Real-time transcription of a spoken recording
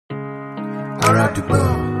Aradugo,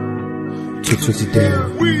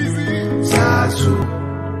 Tututideo, Zazu,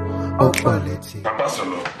 Opaleti. Papa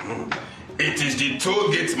Solo, it is the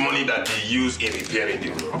toll gate money that they use in repairing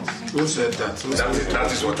the roads. Who said that?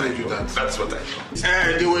 That is what I do. That's what I do.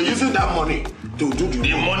 They were using that money to do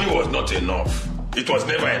the road. Money was not enough. It was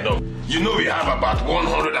never enough. You know we have about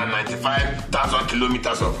 195,000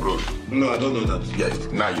 kilometers of road. No, I don't know that. Yes,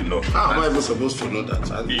 now you know. How am I even supposed to know that?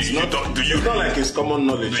 It's not like it's common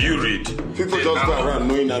knowledge. Do you read? People just go around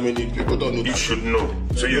knowing how many people don't know that. You should know.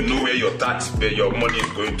 So you know where your your money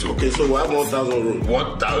is going to. Okay, so we have 1,000 roads.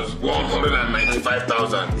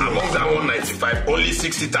 195,000. Among that 195, only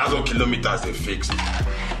 60,000 kilometers they fixed.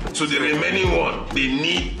 So the remaining one, they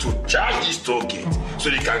need to charge this toll gate so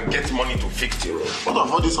they can get money to fix the road. What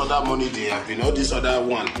of all this other money they have been, all this other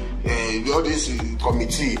one, all this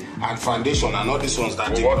committee and foundation and all these ones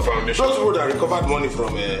that what foundation? Those people that recovered money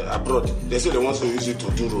from abroad, they say they want to use it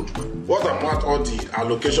to do road. What about all the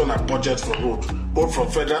allocation and budget for road, both from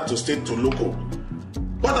federal to state to local?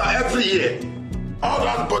 What are every year? All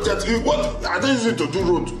that budget, what are they using to do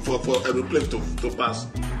road for every place to pass?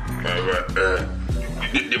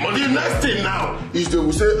 The money. The next thing now is they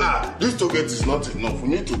will say, this toll gate is not enough. We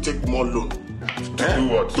need to take more loan. To do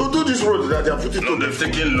what? To do this road that they are putting. No, they've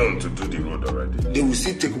taken loan to do the road already. They will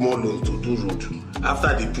still take more loans to do road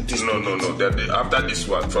after they put this. No. After this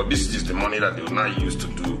one, so this is the money that they will now use to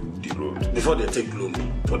do the road. Before they take loan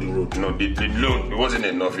for the road. No, the loan, it wasn't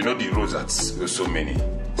enough. You know the roads are so many.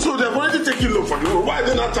 So they've already taken loan for the road. Why are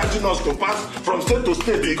they not charging us to pass from state to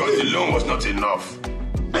state? Because the loan was not enough.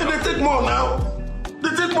 Then they take more now. They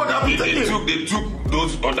take more than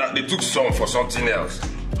they took some for something else.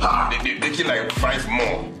 They taking like 5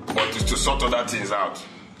 more, but to sort other things out.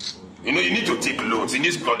 You know, you need to take loans. In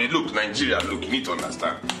this country, look, Nigeria, look, you need to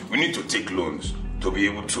understand. We need to take loans to be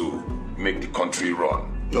able to make the country run.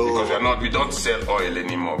 Because we don't sell oil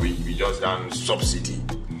anymore. We just have subsidy.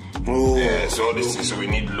 So all this thing, so we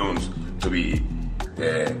need loans to be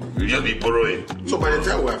we just be borrowing. So by the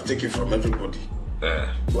time we have taken from everybody,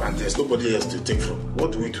 and there's nobody else to take from,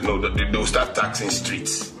 what do we do? No, they will start taxing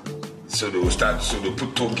streets. So they will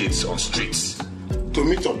put toll gates on streets. To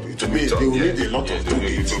meet up, they will need a lot of toll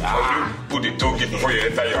gates. Put the toll gate before you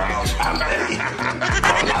enter your house. A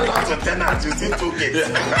lot of tenants, you see toll gates.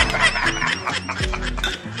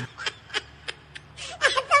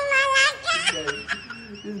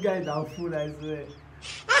 These guys are full, I swear.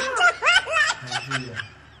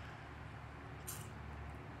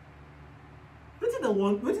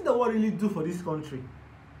 What did the world really do for this country?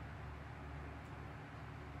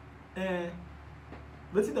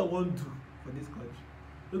 What did the world do for this country?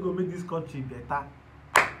 We go make this country better.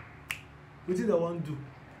 What did the world do?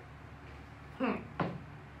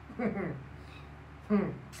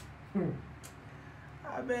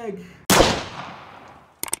 I beg.